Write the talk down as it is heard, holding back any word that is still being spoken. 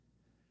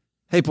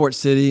Hey, Port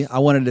City, I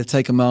wanted to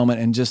take a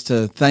moment and just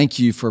to thank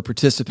you for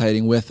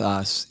participating with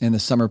us in the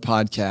Summer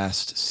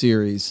Podcast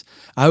series.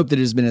 I hope that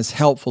it has been as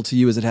helpful to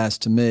you as it has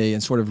to me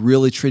and sort of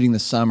really treating the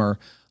summer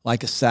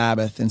like a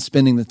Sabbath and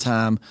spending the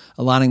time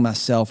aligning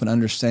myself and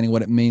understanding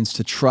what it means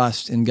to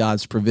trust in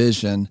God's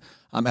provision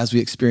as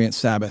we experience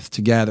Sabbath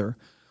together.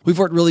 We've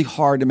worked really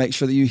hard to make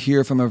sure that you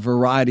hear from a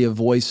variety of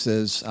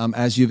voices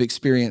as you've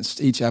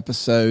experienced each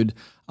episode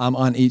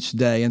on each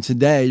day. And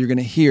today you're going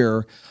to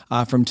hear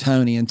from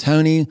Tony. And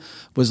Tony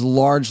was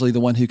largely the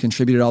one who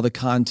contributed all the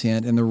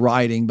content and the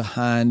writing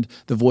behind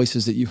the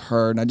voices that you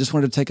heard. And I just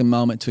wanted to take a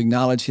moment to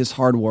acknowledge his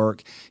hard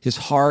work, his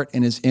heart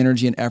and his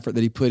energy and effort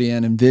that he put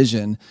in and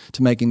vision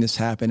to making this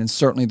happen, and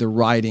certainly the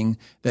writing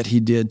that he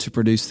did to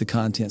produce the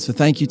content. So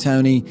thank you,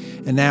 Tony.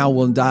 And now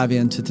we'll dive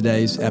into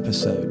today's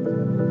episode.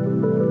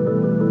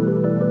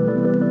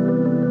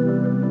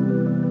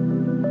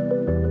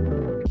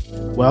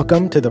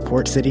 Welcome to the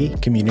Port City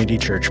Community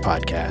Church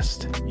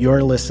Podcast. You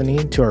are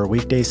listening to our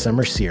weekday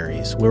summer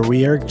series where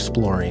we are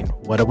exploring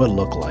what it would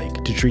look like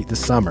to treat the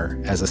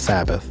summer as a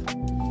Sabbath.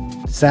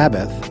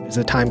 Sabbath is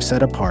a time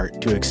set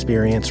apart to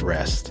experience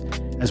rest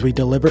as we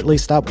deliberately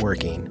stop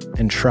working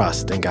and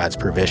trust in God's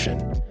provision.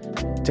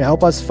 To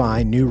help us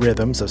find new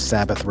rhythms of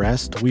Sabbath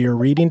rest, we are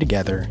reading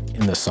together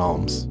in the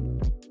Psalms.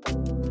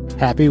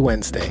 Happy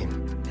Wednesday.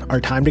 Our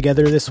time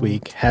together this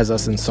week has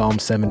us in Psalm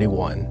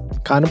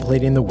 71,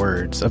 contemplating the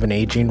words of an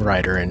aging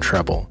writer in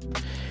trouble.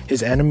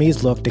 His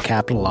enemies look to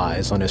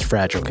capitalize on his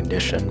fragile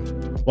condition.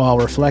 While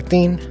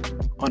reflecting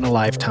on a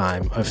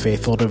lifetime of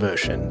faithful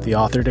devotion, the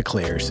author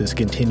declares his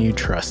continued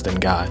trust in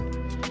God.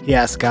 He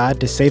asks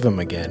God to save him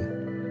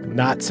again,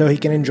 not so he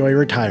can enjoy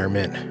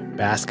retirement,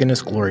 bask in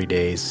his glory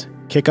days,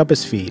 kick up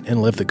his feet,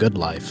 and live the good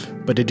life,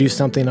 but to do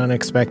something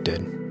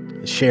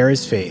unexpected, share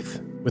his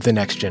faith with the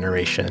next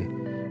generation.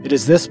 It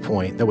is this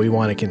point that we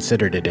want to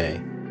consider today.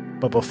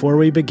 But before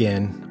we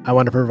begin, I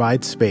want to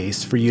provide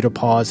space for you to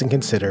pause and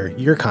consider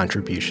your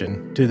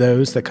contribution to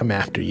those that come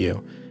after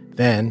you.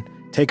 Then,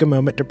 take a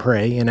moment to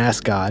pray and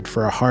ask God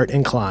for a heart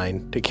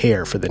inclined to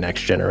care for the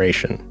next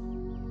generation.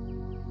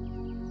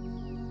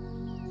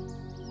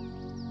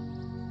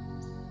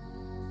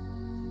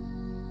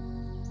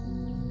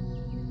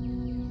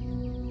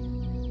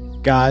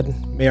 God,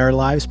 may our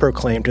lives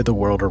proclaim to the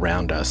world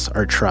around us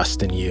our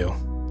trust in you.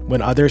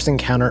 When others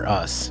encounter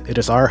us, it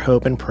is our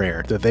hope and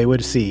prayer that they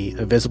would see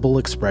a visible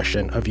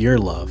expression of your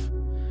love,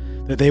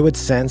 that they would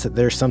sense that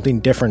there's something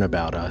different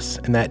about us,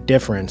 and that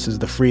difference is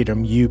the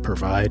freedom you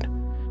provide.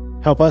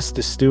 Help us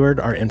to steward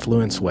our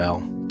influence well,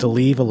 to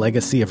leave a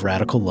legacy of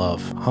radical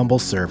love, humble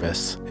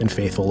service, and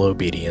faithful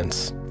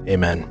obedience.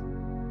 Amen.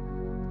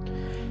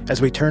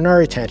 As we turn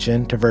our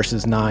attention to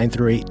verses 9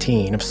 through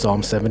 18 of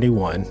Psalm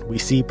 71, we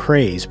see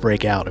praise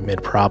break out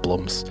amid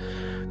problems.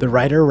 The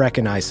writer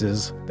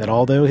recognizes that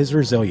although his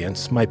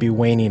resilience might be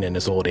waning in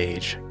his old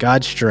age,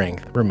 God's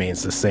strength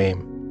remains the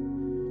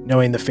same.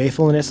 Knowing the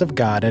faithfulness of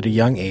God at a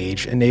young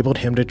age enabled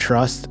him to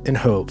trust and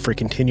hope for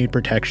continued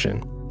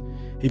protection.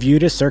 He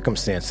viewed his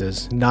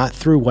circumstances not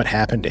through what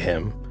happened to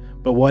him,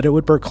 but what it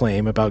would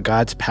proclaim about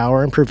God's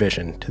power and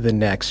provision to the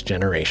next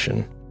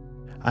generation.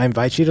 I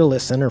invite you to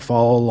listen or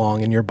follow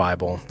along in your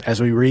Bible as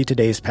we read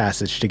today's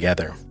passage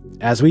together.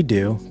 As we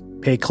do,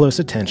 pay close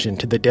attention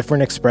to the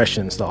different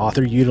expressions the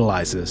author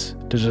utilizes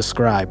to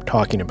describe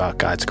talking about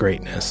God's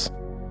greatness.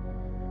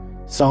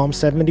 Psalm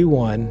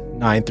 71,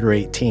 9 through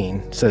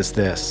 18 says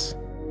this,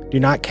 "Do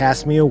not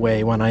cast me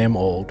away when I am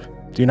old.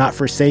 Do not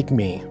forsake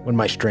me when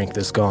my strength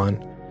is gone.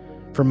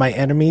 For my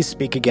enemies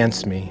speak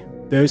against me.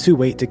 Those who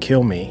wait to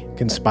kill me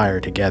conspire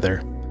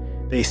together.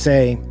 They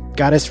say,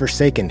 'God has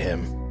forsaken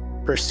him.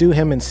 Pursue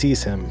him and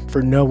seize him,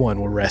 for no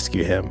one will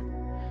rescue him.'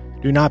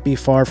 Do not be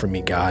far from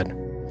me, God.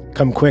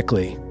 Come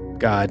quickly,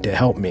 God, to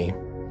help me.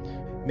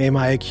 May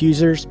my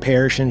accusers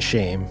perish in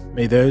shame.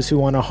 May those who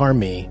want to harm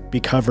me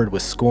be covered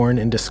with scorn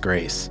and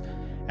disgrace.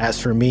 As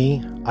for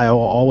me, I will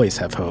always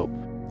have hope.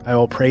 I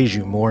will praise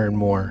you more and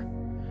more.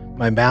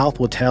 My mouth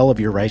will tell of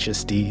your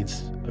righteous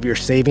deeds, of your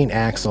saving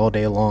acts all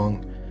day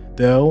long,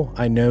 though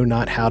I know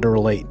not how to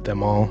relate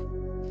them all.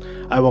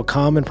 I will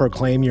come and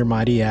proclaim your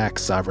mighty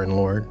acts, sovereign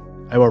Lord.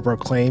 I will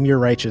proclaim your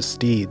righteous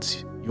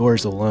deeds,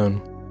 yours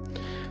alone.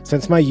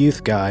 Since my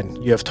youth, God,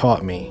 you have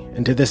taught me,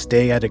 and to this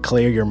day I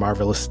declare your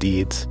marvelous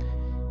deeds.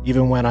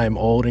 Even when I am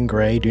old and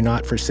gray, do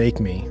not forsake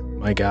me,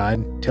 my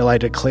God, till I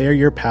declare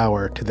your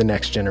power to the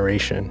next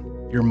generation,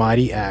 your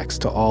mighty acts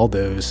to all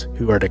those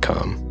who are to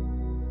come."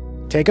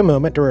 Take a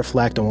moment to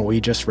reflect on what we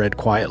just read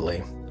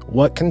quietly.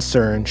 What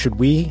concern should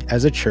we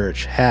as a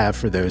church have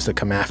for those that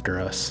come after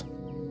us?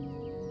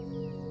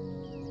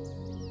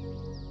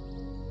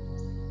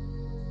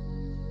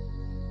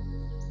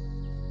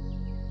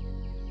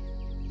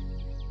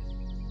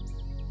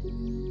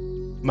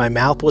 My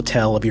mouth will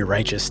tell of your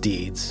righteous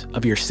deeds,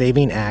 of your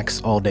saving acts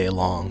all day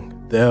long,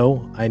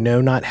 though I know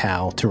not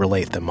how to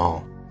relate them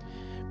all.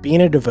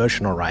 Being a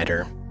devotional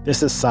writer,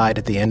 this aside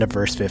at the end of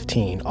verse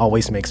 15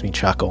 always makes me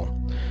chuckle.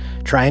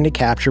 Trying to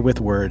capture with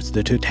words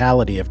the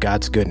totality of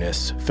God's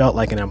goodness felt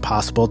like an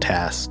impossible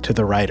task to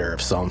the writer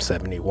of Psalm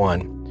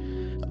 71.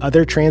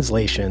 Other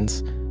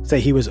translations say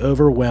he was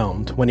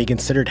overwhelmed when he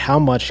considered how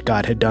much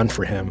God had done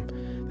for him,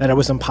 that it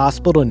was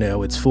impossible to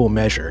know its full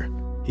measure.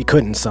 He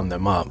couldn't sum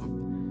them up.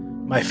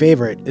 My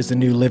favorite is the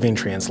New Living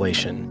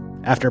Translation.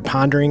 After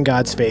pondering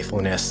God's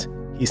faithfulness,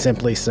 he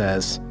simply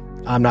says,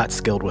 "I'm not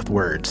skilled with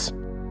words."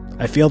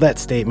 I feel that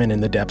statement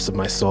in the depths of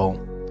my soul.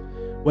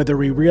 Whether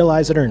we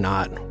realize it or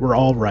not, we're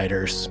all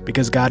writers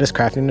because God is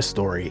crafting a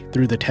story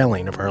through the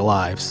telling of our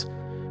lives.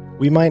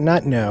 We might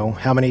not know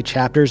how many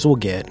chapters we'll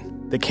get,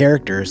 the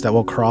characters that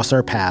will cross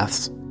our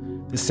paths,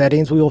 the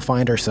settings we will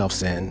find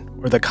ourselves in,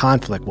 or the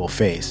conflict we'll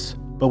face,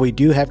 but we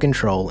do have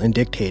control in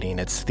dictating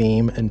its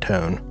theme and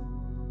tone.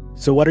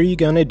 So what are you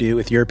going to do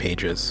with your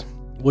pages?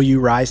 Will you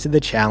rise to the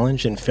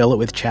challenge and fill it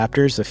with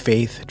chapters of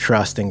faith,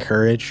 trust, and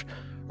courage?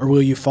 Or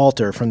will you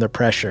falter from the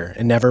pressure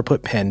and never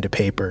put pen to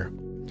paper?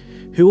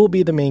 Who will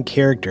be the main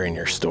character in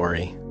your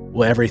story?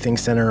 Will everything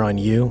center on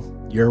you,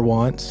 your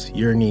wants,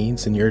 your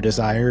needs, and your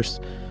desires?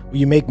 Will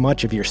you make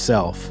much of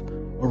yourself?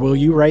 Or will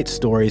you write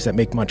stories that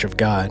make much of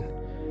God?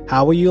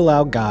 How will you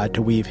allow God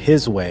to weave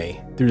His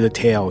way through the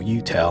tale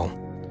you tell?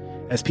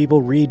 As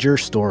people read your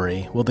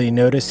story, will they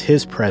notice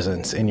His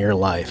presence in your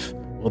life?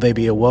 Will they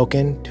be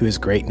awoken to His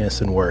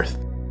greatness and worth?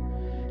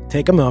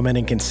 Take a moment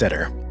and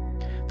consider.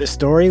 The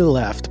story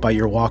left by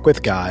your walk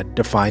with God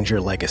defines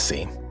your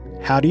legacy.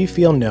 How do you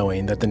feel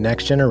knowing that the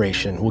next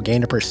generation will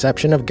gain a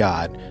perception of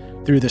God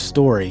through the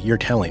story you're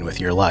telling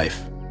with your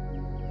life?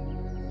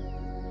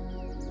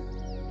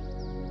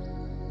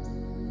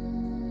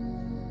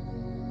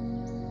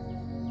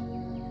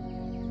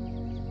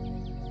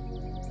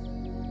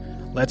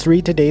 Let's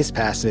read today's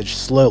passage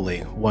slowly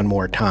one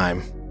more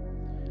time.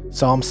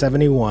 Psalm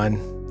 71,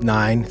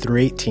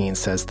 9-18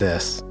 says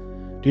this,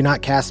 "Do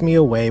not cast me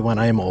away when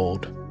I am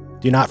old.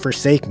 Do not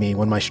forsake me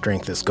when my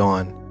strength is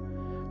gone.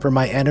 For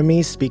my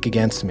enemies speak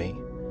against me.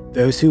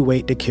 Those who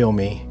wait to kill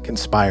me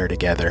conspire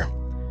together.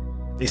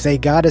 They say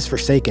God has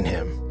forsaken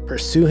him.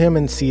 Pursue him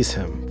and seize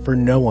him, for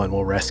no one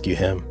will rescue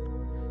him.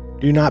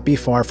 Do not be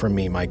far from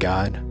me, my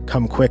God.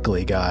 Come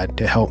quickly, God,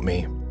 to help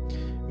me.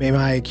 May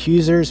my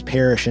accusers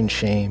perish in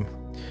shame.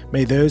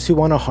 May those who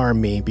want to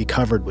harm me be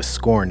covered with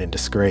scorn and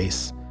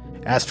disgrace.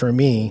 As for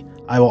me,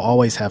 I will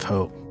always have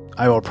hope.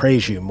 I will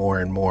praise you more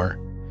and more.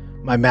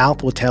 My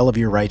mouth will tell of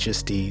your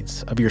righteous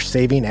deeds, of your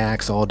saving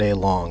acts all day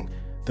long,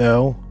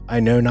 though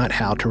I know not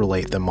how to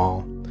relate them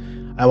all.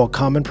 I will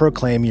come and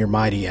proclaim your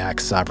mighty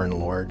acts, sovereign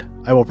Lord.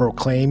 I will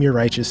proclaim your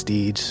righteous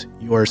deeds,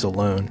 yours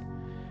alone.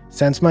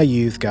 Since my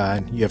youth,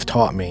 God, you have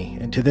taught me,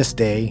 and to this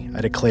day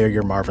I declare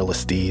your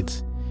marvelous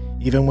deeds.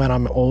 Even when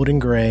I'm old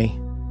and gray,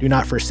 do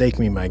not forsake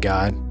me, my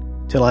God,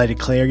 till I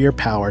declare your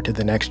power to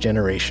the next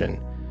generation,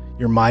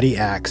 your mighty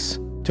acts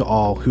to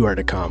all who are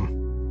to come."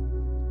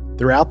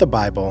 Throughout the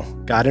Bible,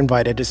 God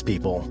invited his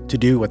people to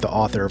do what the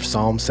author of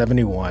Psalm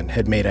 71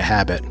 had made a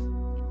habit,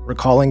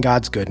 recalling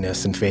God's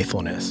goodness and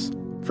faithfulness.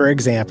 For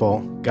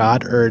example,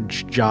 God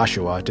urged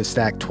Joshua to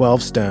stack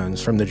 12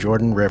 stones from the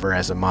Jordan River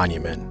as a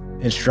monument,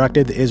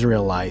 instructed the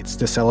Israelites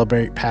to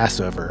celebrate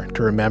Passover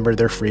to remember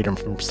their freedom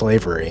from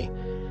slavery,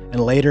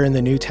 and later in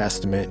the New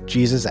Testament,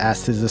 Jesus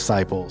asked his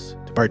disciples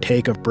to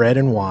partake of bread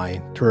and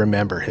wine to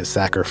remember his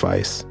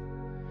sacrifice.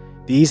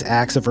 These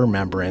acts of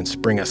remembrance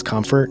bring us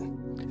comfort,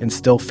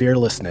 instill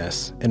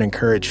fearlessness, and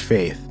encourage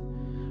faith.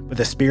 But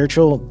the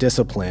spiritual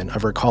discipline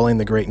of recalling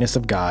the greatness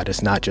of God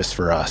is not just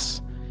for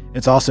us.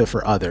 It's also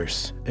for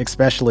others,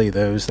 especially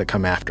those that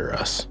come after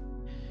us.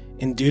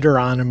 In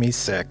Deuteronomy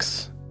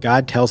 6,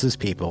 God tells his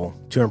people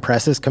to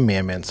impress his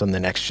commandments on the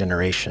next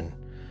generation.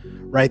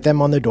 Write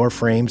them on the door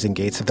frames and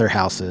gates of their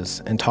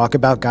houses, and talk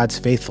about God's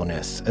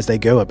faithfulness as they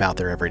go about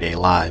their everyday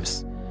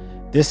lives.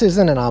 This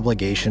isn't an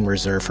obligation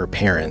reserved for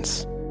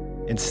parents.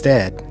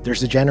 Instead,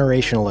 there's a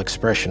generational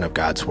expression of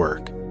God's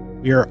work.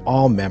 We are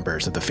all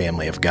members of the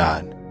family of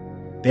God.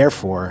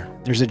 Therefore,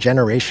 there's a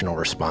generational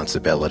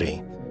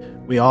responsibility.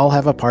 We all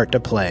have a part to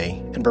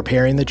play in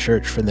preparing the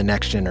church for the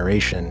next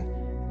generation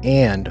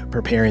and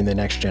preparing the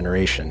next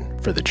generation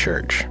for the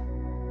church.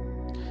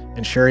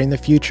 Ensuring the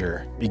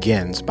future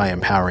begins by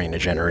empowering a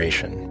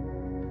generation.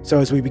 So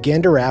as we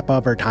begin to wrap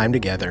up our time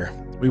together,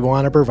 we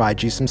want to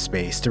provide you some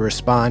space to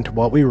respond to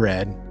what we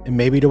read and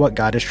maybe to what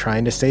God is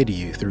trying to say to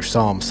you through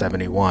Psalm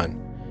 71.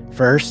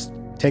 First,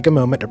 take a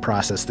moment to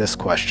process this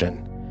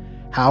question.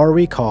 How are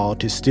we called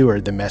to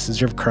steward the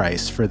message of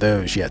Christ for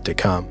those yet to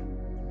come?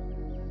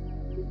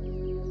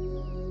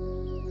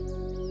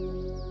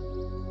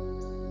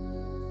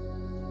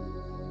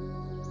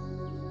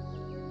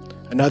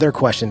 Another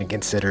question to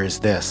consider is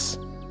this.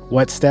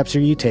 What steps are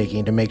you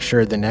taking to make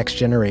sure the next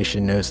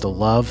generation knows the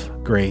love,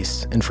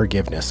 grace, and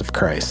forgiveness of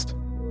Christ?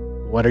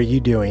 What are you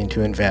doing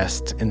to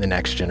invest in the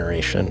next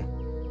generation?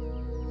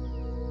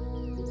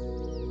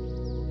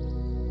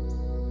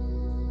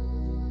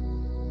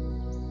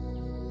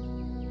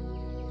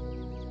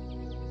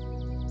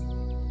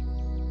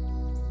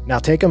 Now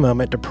take a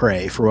moment to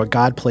pray for what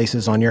God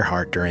places on your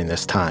heart during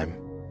this time,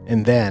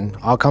 and then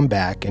I'll come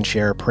back and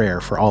share a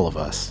prayer for all of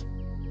us.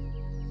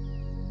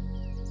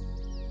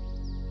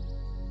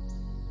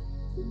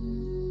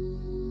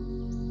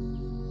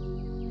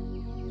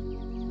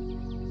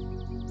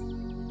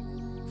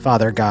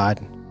 Father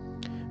God,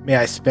 may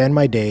I spend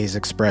my days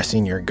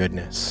expressing your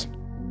goodness.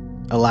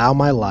 Allow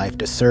my life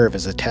to serve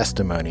as a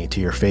testimony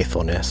to your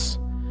faithfulness.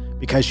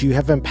 Because you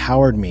have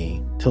empowered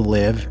me to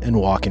live and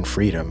walk in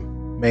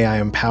freedom, may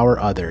I empower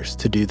others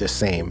to do the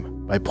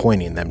same by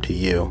pointing them to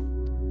you.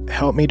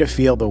 Help me to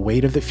feel the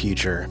weight of the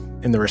future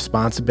and the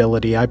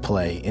responsibility I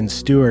play in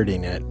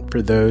stewarding it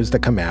for those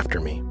that come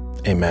after me.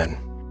 Amen.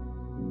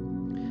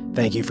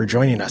 Thank you for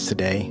joining us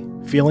today.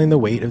 Feeling the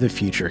weight of the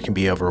future can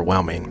be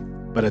overwhelming,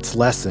 but it's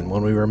lessened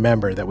when we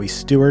remember that we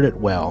steward it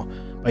well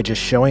by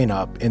just showing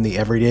up in the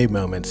everyday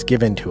moments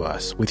given to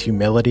us with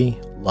humility,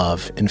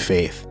 love, and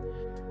faith.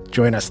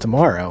 Join us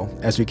tomorrow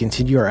as we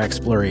continue our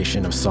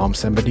exploration of Psalm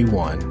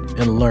 71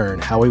 and learn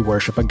how we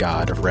worship a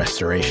God of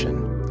restoration.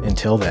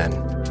 Until then,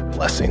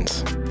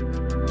 blessings.